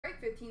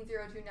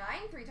15029,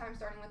 3 times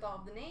starting with all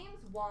of the names.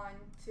 1,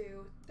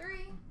 2, 3.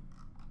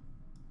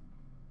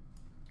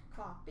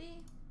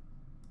 Copy.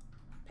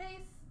 Paste.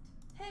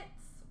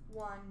 Hits.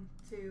 1,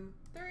 2,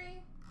 3.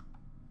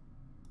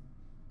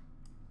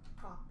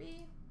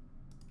 Copy.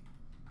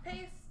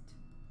 Paste.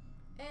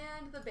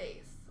 And the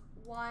base.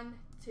 1,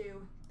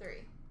 2, 3.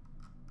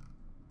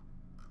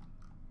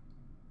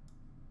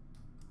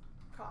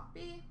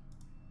 Copy.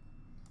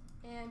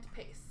 And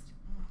paste.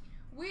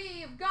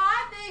 We've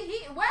got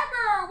the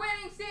Weber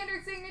winning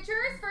standard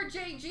signatures for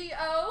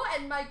JGO,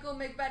 and Michael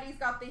McVetti's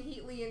got the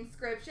Heatley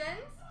inscriptions.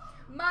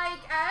 Mike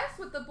S.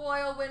 with the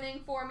Boyle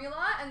winning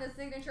formula and the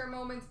signature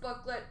moments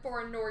booklet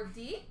for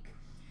Nordique.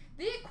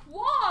 The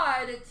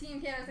Quad Team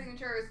Canada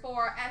signatures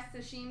for S.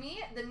 Sashimi,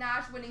 the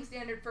Nash winning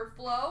standard for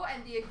Flo,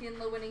 and the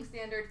Aginla winning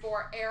standard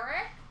for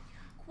Eric.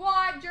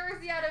 Quad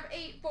jersey out of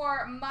 8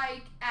 for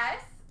Mike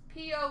S.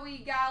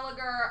 POE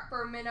Gallagher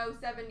for Minnow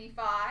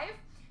 75.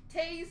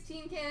 Tays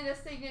Team Canada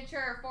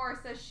signature for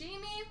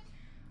Sashimi.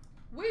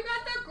 We've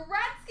got the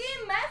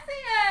Gretzky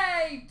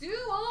Messier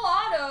dual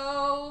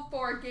auto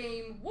for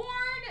Game Worn.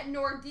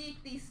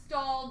 Nordique, the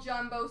Stahl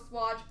Jumbo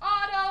Swatch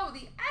auto.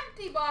 The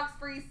empty box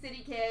free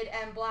City Kid.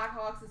 And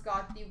Blackhawks has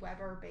got the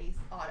Weber base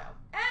auto.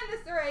 And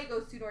this array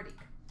goes to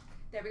Nordique.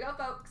 There we go,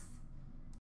 folks.